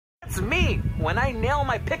That's me when I nail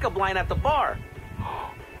my pickup line at the bar.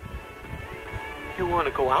 You want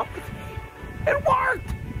to go out with me? It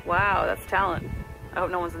worked! Wow, that's talent. I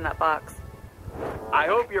hope no one's in that box. I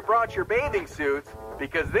hope you brought your bathing suits,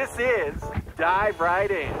 because this is Dive Right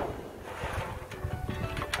In.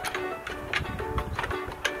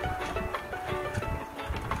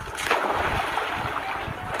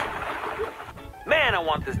 Man, I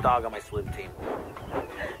want this dog on my swim team.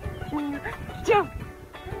 Jump!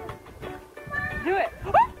 Do it!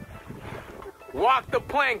 Walk the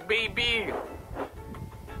plank, baby!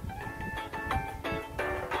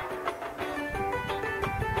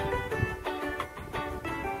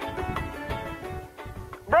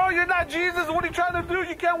 Bro, you're not Jesus. What are you trying to do?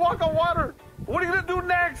 You can't walk on water. What are you going to do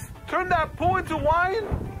next? Turn that pool into wine?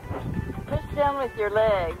 Push down with your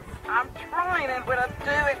legs. I'm trying it, but I'm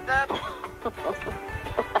doing that.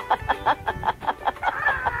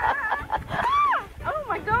 Oh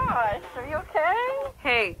my gosh, are you okay?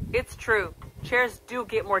 Hey, it's true. Chairs do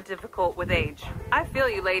get more difficult with age. I feel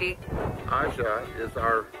you, lady. Aja is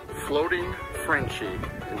our floating Frenchie,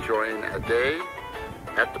 enjoying a day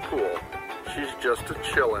at the pool. She's just a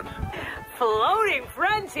chillin'. Floating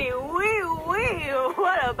Frenchie, wee wee.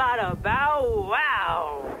 What about a bow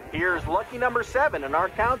wow? Here's lucky number 7 in our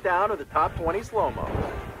countdown of the top 20 slow-mo.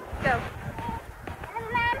 Go.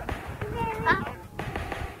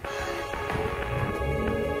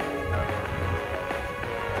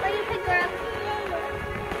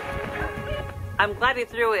 I'm glad he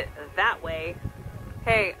threw it that way.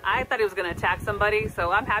 Hey, I thought he was gonna attack somebody,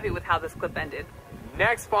 so I'm happy with how this clip ended.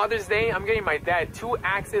 Next Father's Day, I'm getting my dad 2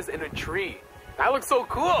 axes in a tree. That looks so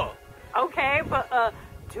cool. Okay, but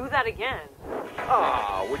do that again.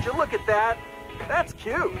 Aw, would you look at that? That's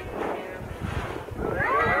cute.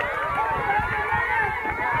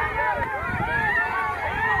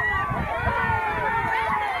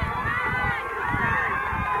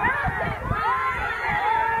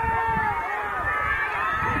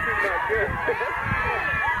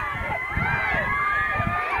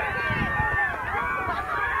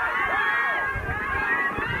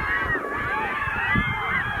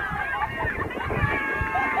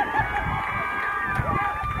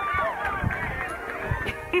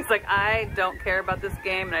 He's like, I don't care about this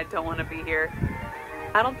game and I don't want to be here.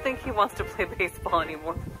 I don't think he wants to play baseball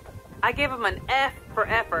anymore. I gave him an F for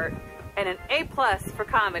effort and an A+ for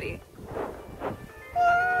comedy.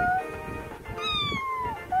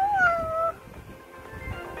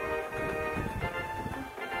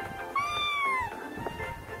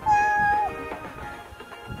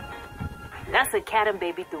 That's a cat and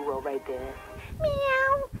baby duo right there.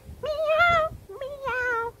 Meow, meow,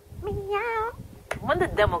 meow, meow. When the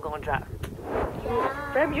demo gonna drop?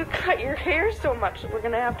 Reb, you cut your hair so much that we're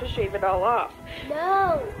gonna have to shave it all off.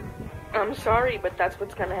 No. I'm sorry, but that's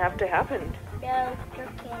what's gonna have to happen. No, you're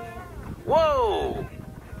kidding. Whoa!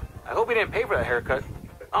 I hope he didn't pay for that haircut.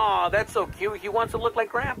 Aw, that's so cute. He wants to look like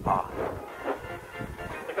Grandpa.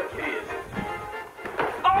 Look how cute he is.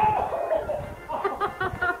 Oh!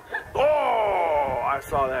 Oh, I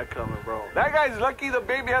saw that coming, bro. That guy's lucky the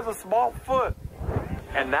baby has a small foot.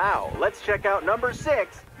 And now, let's check out number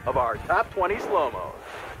 6 of our top 20 slow-mos.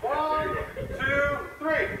 1, 2,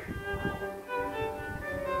 3.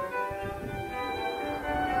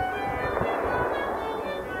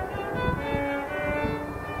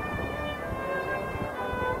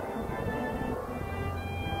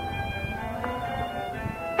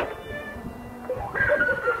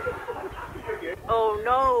 Oh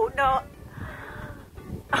no, no.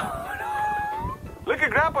 Look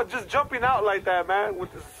at Grandpa just jumping out like that, man,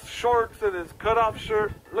 with his shorts and his cutoff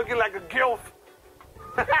shirt, looking like a gilf.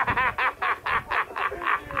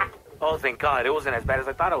 Oh, thank God. It wasn't as bad as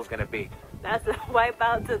I thought it was going to be. That's a wipe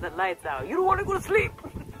out to the lights out. You don't want to go to sleep.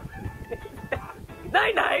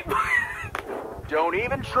 Night-night. Don't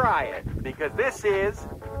even try it, because this is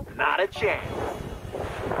not a chance.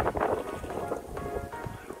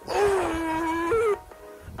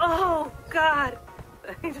 Oh, God.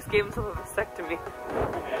 He just gave himself a vasectomy.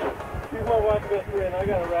 He's my wife's best friend. I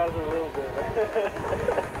got to rouse her a little bit.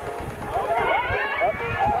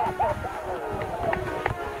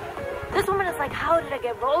 This woman is like, how did I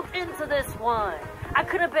get rolled into this one? I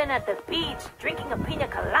could have been at the beach drinking a pina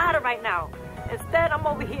colada right now. Instead, I'm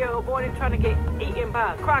over here avoiding trying to get eaten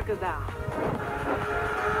by a crocodile.